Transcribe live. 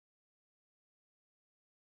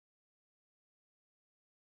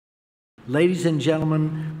Ladies and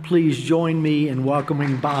gentlemen, please join me in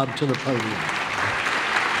welcoming Bob to the podium.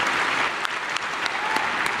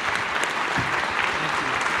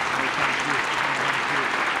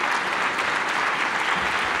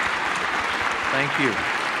 Thank you.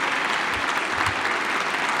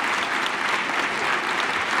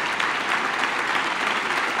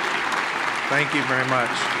 Thank you very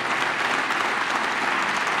much.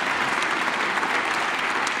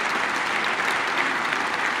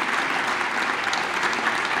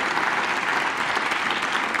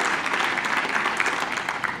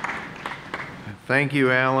 Thank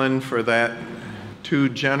you, Alan, for that too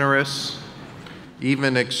generous,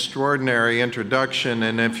 even extraordinary introduction.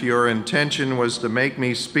 And if your intention was to make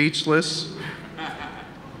me speechless,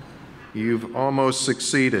 you've almost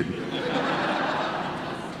succeeded.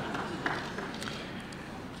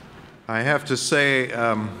 I have to say,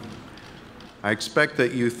 I expect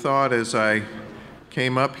that you thought as I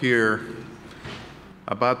came up here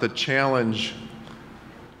about the challenge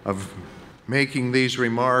of making these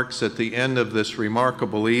remarks at the end of this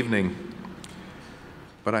remarkable evening.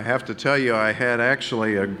 But I have to tell you, I had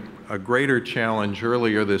actually a greater challenge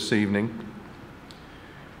earlier this evening.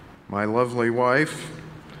 My lovely wife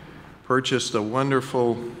purchased a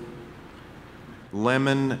wonderful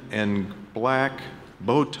lemon and black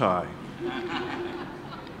bow tie,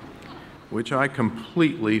 which I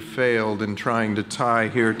completely failed in trying to tie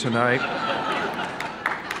here tonight.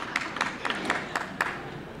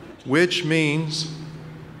 Which means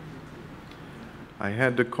I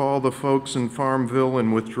had to call the folks in Farmville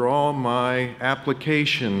and withdraw my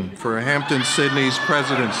application for Hampton-Sydney's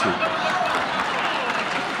presidency.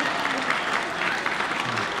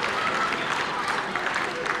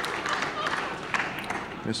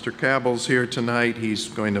 Mr. Cabell's here tonight. He's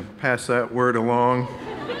going to pass that word along.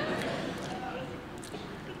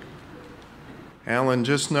 Alan,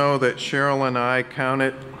 just know that Cheryl and I count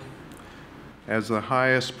it as the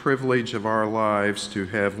highest privilege of our lives to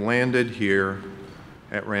have landed here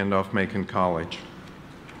at Randolph-Macon College.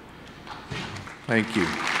 Thank you.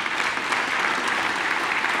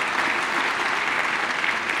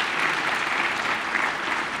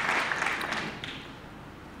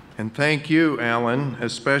 And thank you, Alan,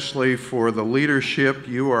 especially for the leadership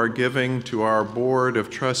you are giving to our Board of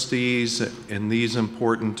Trustees in these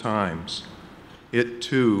important times. It,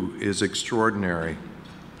 too, is extraordinary.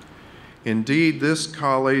 Indeed, this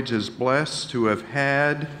college is blessed to have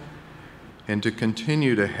had and to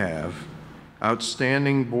continue to have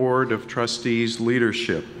outstanding Board of Trustees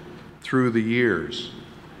leadership through the years.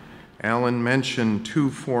 Alan mentioned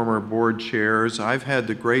two former board chairs. I've had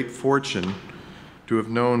the great fortune to have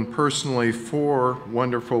known personally 4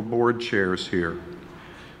 wonderful board chairs here,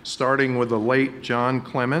 starting with the late John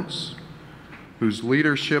Clements, whose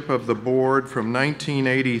leadership of the board from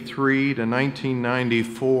 1983 to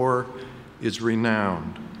 1994 is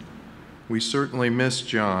renowned. We certainly miss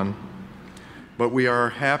John, but we are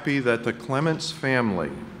happy that the Clements family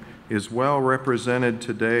is well represented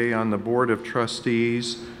today on the Board of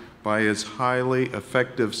Trustees by his highly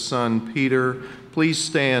effective son, Peter. Please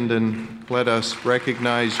stand and let us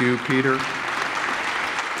recognize you, Peter.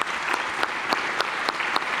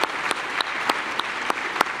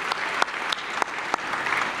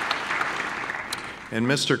 And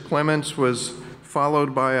Mr. Clements was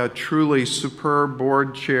followed by a truly superb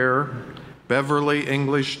board chair, Beverly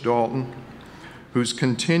English Dalton, whose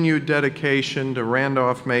continued dedication to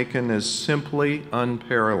Randolph-Macon is simply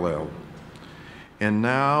unparalleled, and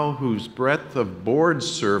now whose breadth of board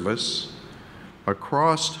service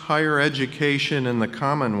across higher education in the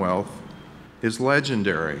Commonwealth is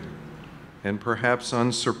legendary and perhaps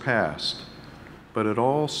unsurpassed. But it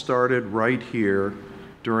all started right here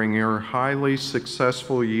during your highly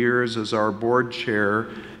successful years as our board chair,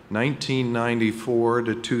 1994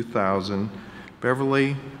 to 2000.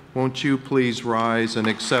 Beverly, won't you please rise and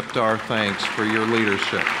accept our thanks for your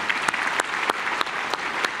leadership.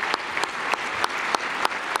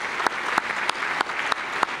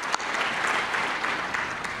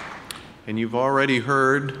 And you've already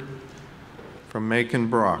heard from Macon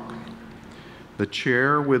Brock, the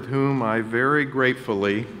chair with whom I very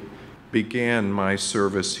gratefully began my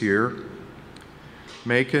service here.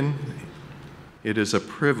 Macon, it is a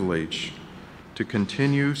privilege to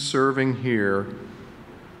continue serving here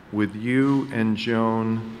with you and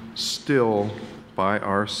Joan still by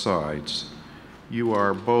our sides. You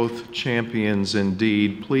are both champions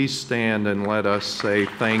indeed. Please stand and let us say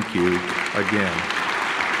thank you again.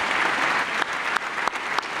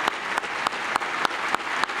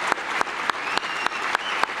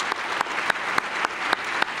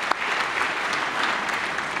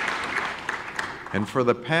 And for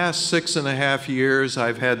the past 6.5 years,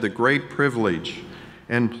 I've had the great privilege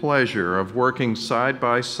and pleasure of working side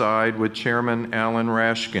by side with Chairman Alan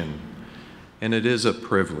Rashkin, and it is a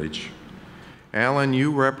privilege. Alan,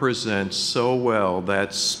 you represent so well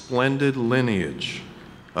that splendid lineage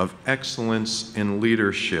of excellence in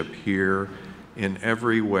leadership here in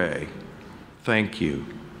every way. Thank you.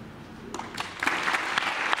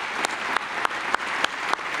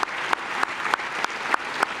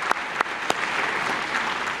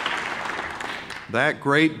 That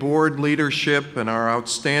great board leadership and our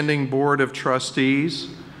outstanding board of trustees,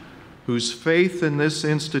 whose faith in this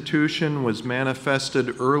institution was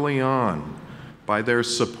manifested early on by their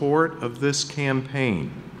support of this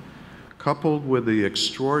campaign, coupled with the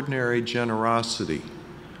extraordinary generosity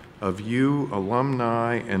of you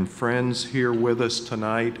alumni and friends here with us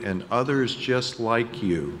tonight and others just like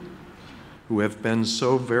you who have been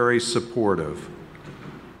so very supportive.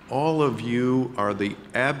 All of you are the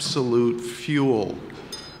absolute fuel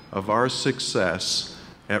of our success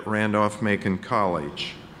at Randolph-Macon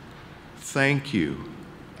College. Thank you,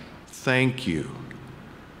 thank you,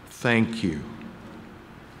 thank you.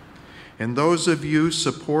 And those of you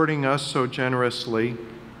supporting us so generously,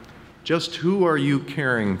 just who are you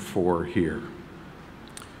caring for here?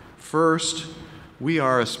 First, we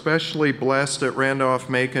are especially blessed at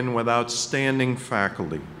Randolph-Macon with outstanding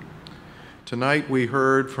faculty. Tonight we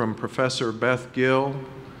heard from Professor Beth Gill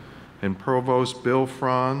and Provost Bill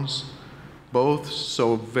Franz, both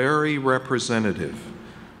so very representative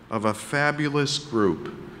of a fabulous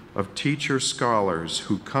group of teacher scholars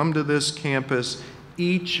who come to this campus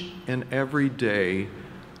each and every day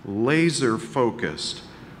laser focused,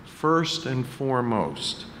 first and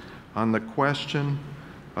foremost, on the question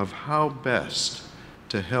of how best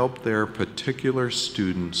to help their particular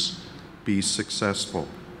students be successful.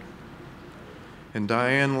 And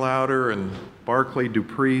Diane Lauder and Barclay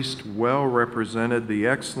Dupriest well represented the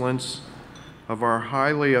excellence of our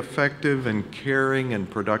highly effective and caring and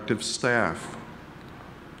productive staff.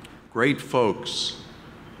 Great folks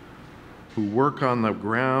who work on the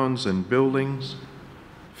grounds and buildings,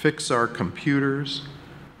 fix our computers,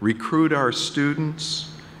 recruit our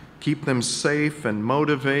students, keep them safe and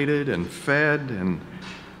motivated and fed and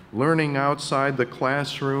learning outside the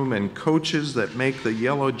classroom, and coaches that make the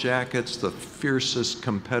Yellow Jackets the fiercest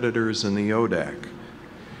competitors in the ODAC.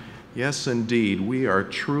 Yes, indeed, we are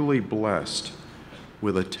truly blessed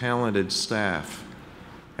with a talented staff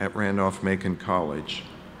at Randolph-Macon College.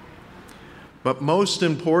 But most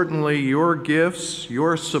importantly, your gifts,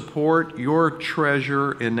 your support, your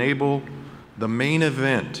treasure enable the main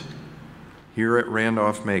event here at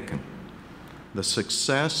Randolph-Macon, the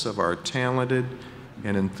success of our talented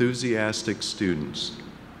and enthusiastic students.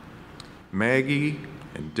 Maggie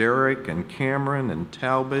and Derek and Cameron and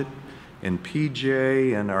Talbot and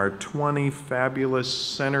PJ and our 20 fabulous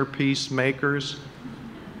centerpiece makers.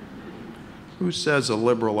 Who says a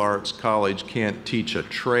liberal arts college can't teach a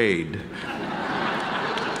trade?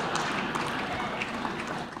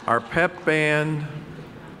 Our pep band,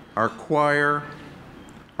 our choir,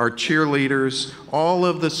 our cheerleaders, all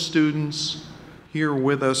of the students here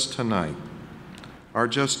with us tonight are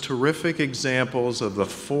just terrific examples of the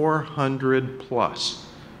 400 plus,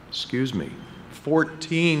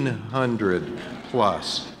 1,400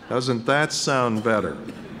 plus, doesn't that sound better?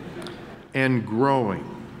 And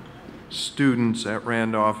growing students at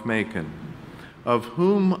Randolph-Macon, of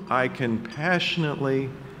whom I can passionately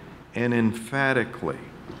and emphatically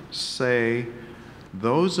say,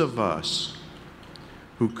 those of us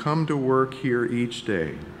who come to work here each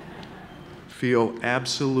day feel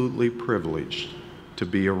absolutely privileged to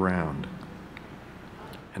be around.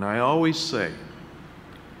 And I always say,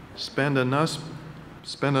 spend enough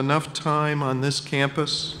time on this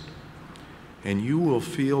campus and you will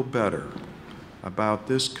feel better about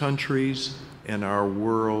this country's and our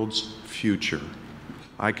world's future.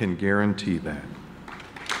 I can guarantee that.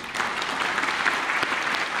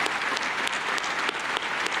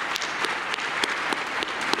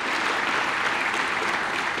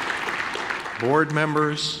 Board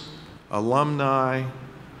members, alumni,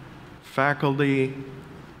 faculty,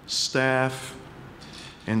 staff,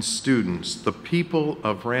 and students, the people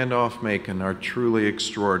of Randolph-Macon are truly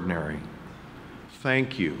extraordinary.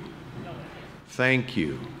 Thank you. Thank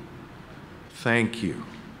you. Thank you.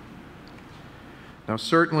 Now,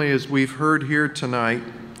 certainly, as we've heard here tonight,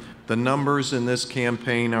 the numbers in this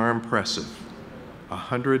campaign are impressive.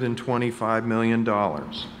 $125 million.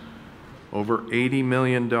 Over $80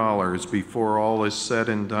 million before all is said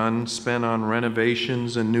and done, spent on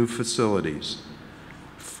renovations and new facilities.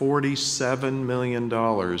 $47 million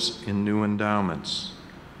in new endowments.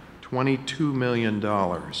 $22 million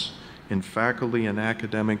in faculty and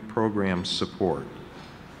academic program support,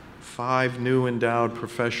 5 new endowed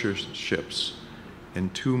professorships,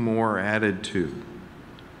 and 2 more added to,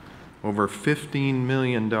 over $15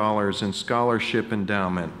 million in scholarship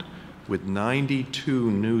endowment, with 92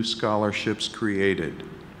 new scholarships created,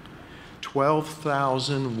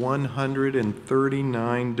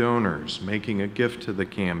 12,139 donors making a gift to the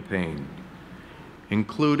campaign,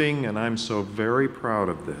 including, and I'm so very proud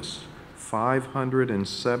of this,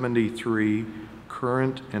 573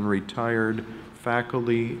 current and retired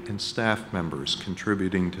faculty and staff members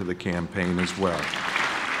contributing to the campaign as well.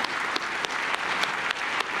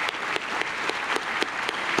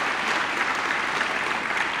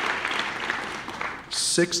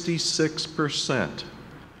 "66%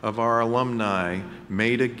 of our alumni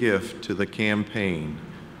made a gift to the campaign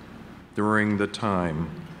during the time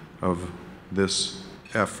of this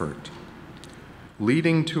effort,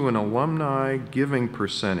 leading to an alumni giving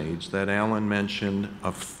percentage that Alan mentioned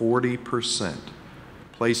of 40%,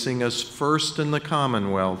 placing us first in the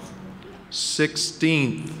Commonwealth,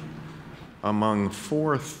 16th among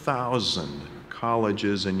 4,000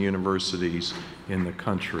 colleges and universities in the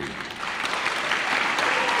country.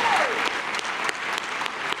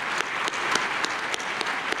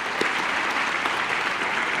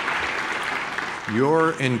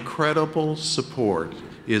 Your incredible support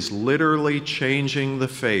is literally changing the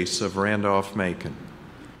face of Randolph-Macon.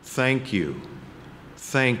 Thank you,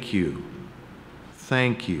 thank you,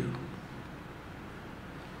 thank you.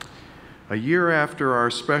 A year after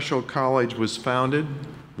our special college was founded,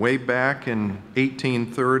 way back in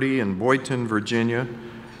 1830 in Boynton, Virginia,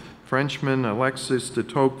 Frenchman Alexis de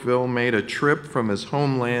Tocqueville made a trip from his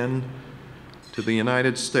homeland to the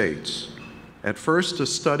United States, at first to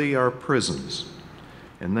study our prisons.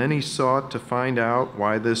 And then he sought to find out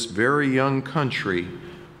why this very young country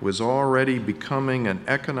was already becoming an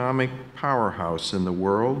economic powerhouse in the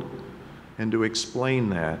world, and to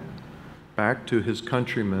explain that back to his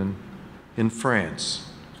countrymen in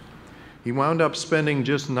France. He wound up spending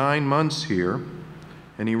just 9 months here,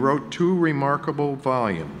 and he wrote 2 remarkable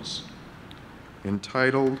volumes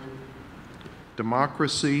entitled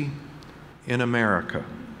Democracy in America,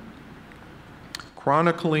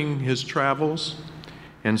 chronicling his travels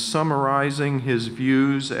and summarizing his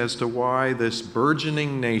views as to why this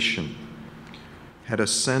burgeoning nation had a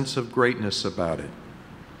sense of greatness about it.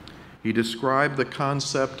 He described the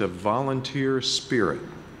concept of volunteer spirit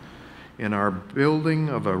in our building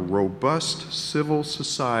of a robust civil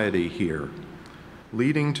society here,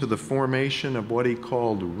 leading to the formation of what he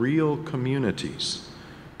called real communities,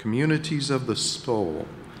 communities of the soul,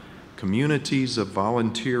 communities of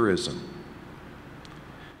volunteerism.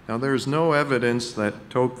 Now, there's no evidence that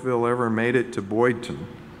Tocqueville ever made it to Boynton.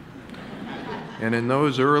 And in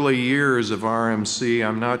those early years of RMC,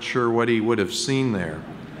 I'm not sure what he would have seen there.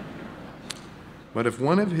 But if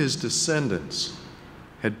one of his descendants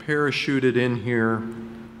had parachuted in here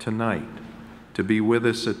tonight to be with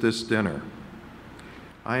us at this dinner,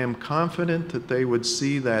 I am confident that they would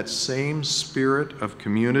see that same spirit of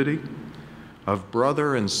community, of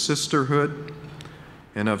brother and sisterhood,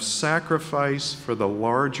 and of sacrifice for the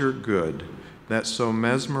larger good that so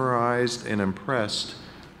mesmerized and impressed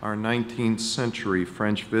our 19th century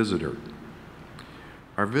French visitor.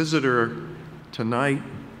 Our visitor tonight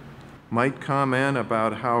might comment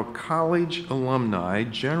about how college alumni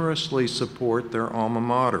generously support their alma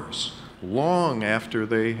maters long after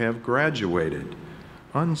they have graduated,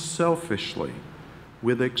 unselfishly,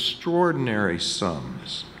 with extraordinary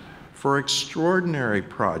sums for extraordinary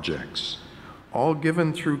projects, all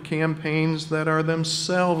given through campaigns that are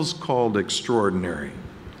themselves called extraordinary,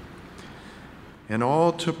 and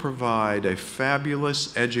all to provide a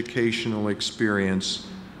fabulous educational experience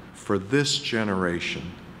for this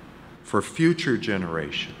generation, for future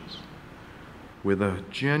generations, with a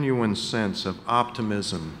genuine sense of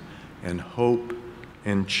optimism and hope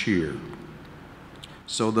and cheer.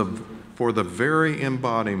 So for the very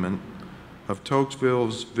embodiment of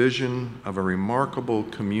Tocqueville's vision of a remarkable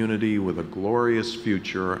community with a glorious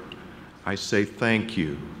future, I say thank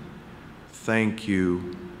you, thank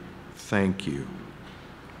you, thank you.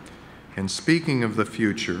 And speaking of the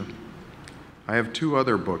future, I have 2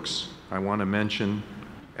 other books I want to mention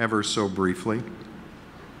ever so briefly.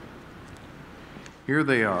 Here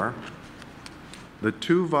they are, the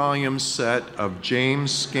 2-volume set of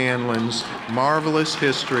James Scanlon's marvelous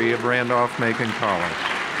history of Randolph-Macon College.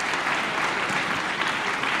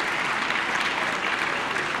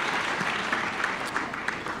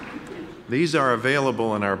 These are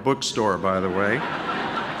available in our bookstore, by the way.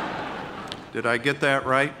 Did I get that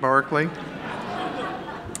right, Barclay?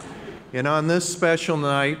 And on this special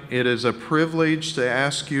night, it is a privilege to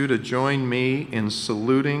ask you to join me in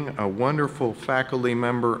saluting a wonderful faculty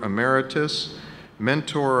member emeritus,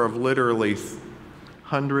 mentor of literally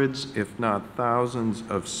hundreds, if not thousands,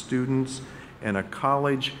 of students, and a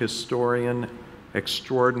college historian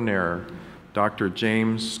extraordinaire, Dr.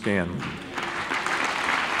 James Scanlon.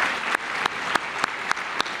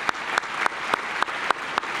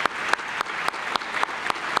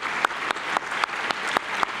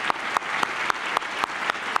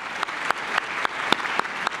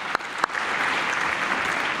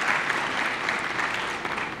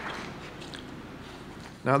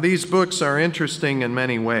 Now, these books are interesting in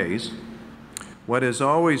many ways. What has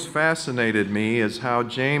always fascinated me is how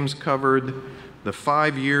James covered the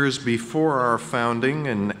 5 years before our founding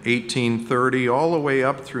in 1830 all the way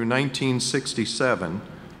up through 1967,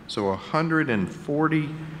 so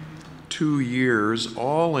 142 years,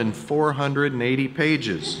 all in 480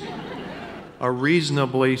 pages, a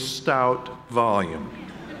reasonably stout volume.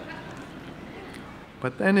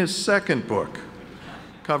 But then his second book,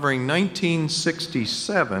 covering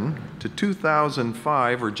 1967 to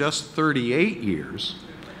 2005, or just 38 years,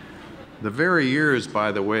 the very years,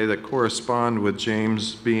 by the way, that correspond with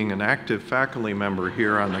James being an active faculty member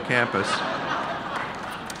here on the campus.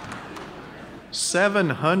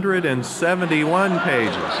 771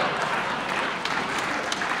 pages.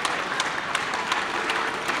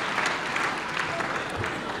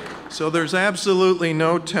 So there's absolutely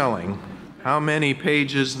no telling how many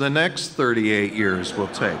pages the next 38 years will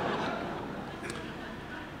take.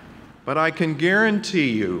 But I can guarantee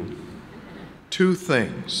you two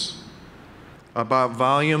things about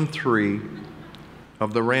Volume 3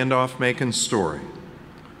 of the Randolph-Macon story.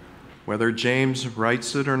 Whether James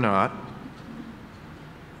writes it or not,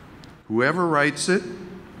 whoever writes it,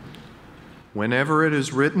 whenever it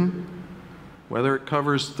is written, whether it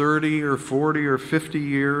covers 30 or 40 or 50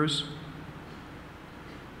 years,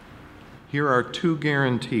 here are two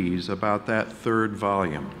guarantees about that third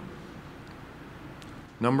volume.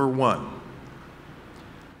 Number one,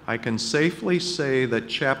 I can safely say that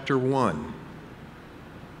chapter 1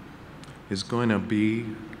 is going to be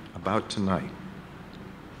about tonight,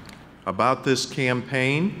 about this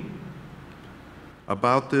campaign,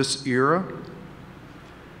 about this era,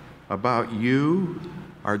 about you,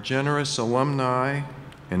 our generous alumni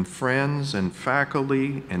and friends and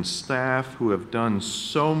faculty and staff who have done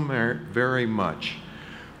so very much,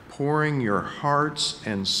 pouring your hearts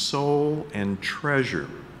and soul and treasure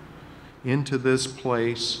into this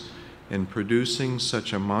place and producing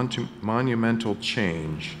such a monumental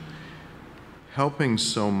change, helping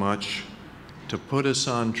so much to put us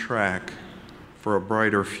on track for a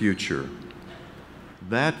brighter future.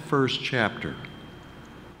 That first chapter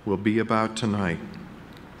will be about tonight.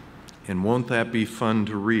 And won't that be fun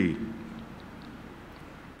to read?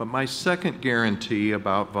 But my second guarantee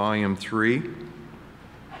about Volume 3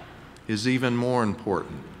 is even more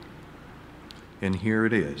important. And here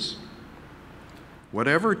it is.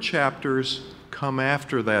 Whatever chapters come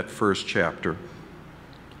after that first chapter,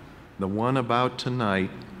 the one about tonight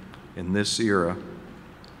in this era,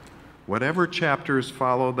 whatever chapters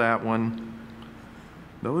follow that one,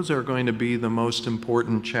 those are going to be the most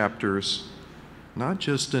important chapters, not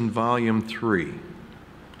just in Volume 3,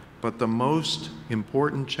 but the most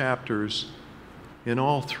important chapters in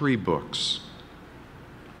all three books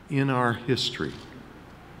in our history.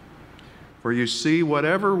 For you see,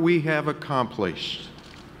 whatever we have accomplished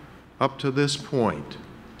up to this point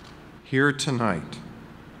here tonight,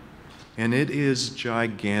 and it is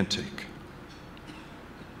gigantic,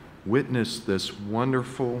 witness this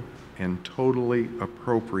wonderful and totally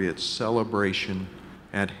appropriate celebration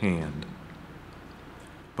at hand.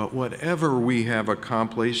 But whatever we have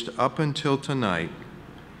accomplished up until tonight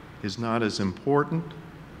is not as important,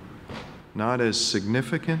 not as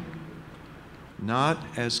significant, not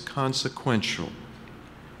as consequential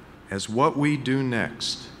as what we do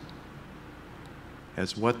next,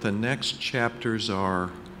 as what the next chapters are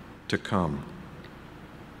to come.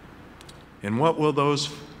 And what will those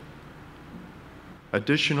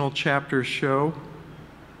additional chapters show?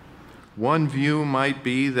 One view might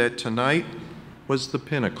be that tonight was the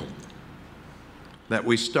pinnacle, that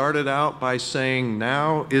we started out by saying,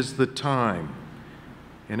 now is the time.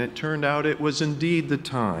 And it turned out it was indeed the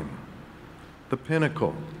time, the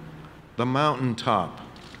pinnacle, the mountaintop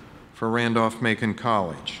for Randolph-Macon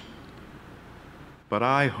College. But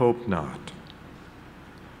I hope not.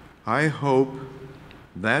 I hope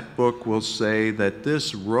that book will say that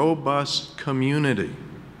this robust community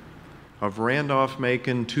of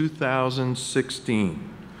Randolph-Macon 2016,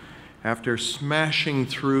 after smashing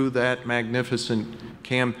through that magnificent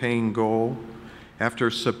campaign goal,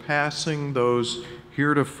 after surpassing those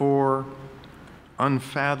heretofore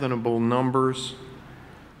unfathomable numbers,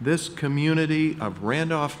 this community of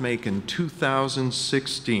Randolph-Macon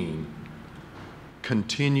 2016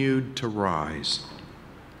 continued to rise.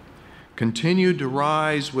 Continued to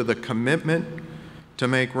rise with a commitment to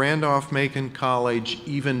make Randolph-Macon College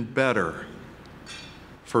even better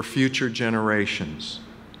for future generations.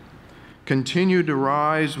 Continued to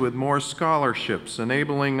rise with more scholarships,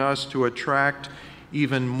 enabling us to attract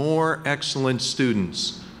even more excellent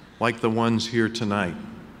students like the ones here tonight.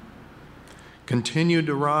 Continue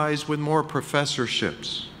to rise with more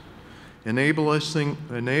professorships,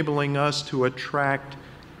 enabling us to attract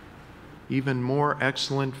even more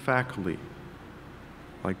excellent faculty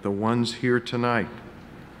like the ones here tonight.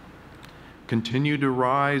 Continue to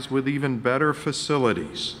rise with even better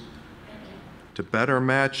facilities to better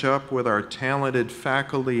match up with our talented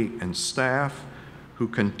faculty and staff who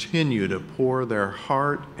continue to pour their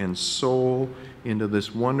heart and soul into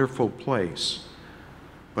this wonderful place,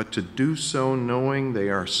 but to do so knowing they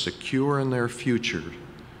are secure in their future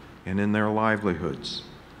and in their livelihoods.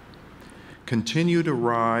 Continue to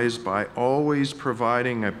rise by always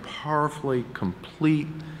providing a powerfully complete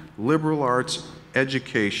liberal arts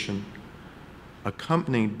education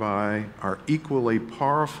accompanied by our equally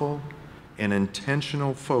powerful and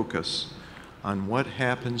intentional focus on what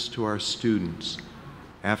happens to our students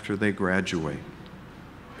after they graduate.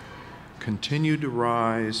 Continue to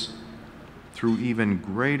rise through even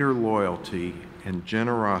greater loyalty and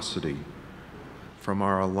generosity from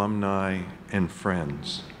our alumni and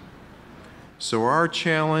friends. So our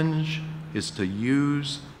challenge is to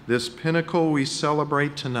use this pinnacle we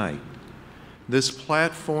celebrate tonight, this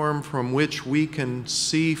platform from which we can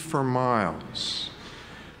see for miles,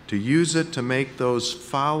 to use it to make those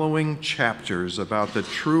following chapters about the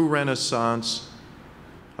true renaissance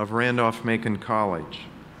of Randolph-Macon College,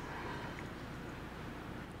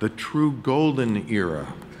 the true golden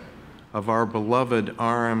era of our beloved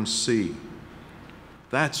RMC.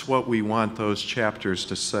 That's what we want those chapters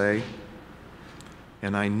to say.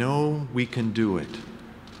 And I know we can do it.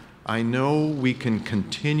 I know we can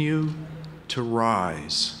continue to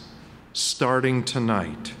rise starting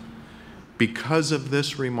tonight because of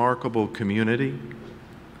this remarkable community,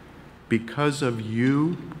 because of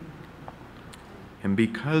you, and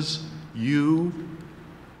because you,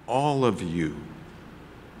 all of you,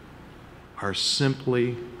 are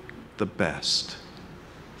simply the best.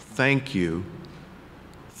 Thank you,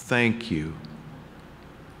 thank you,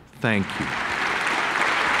 thank you.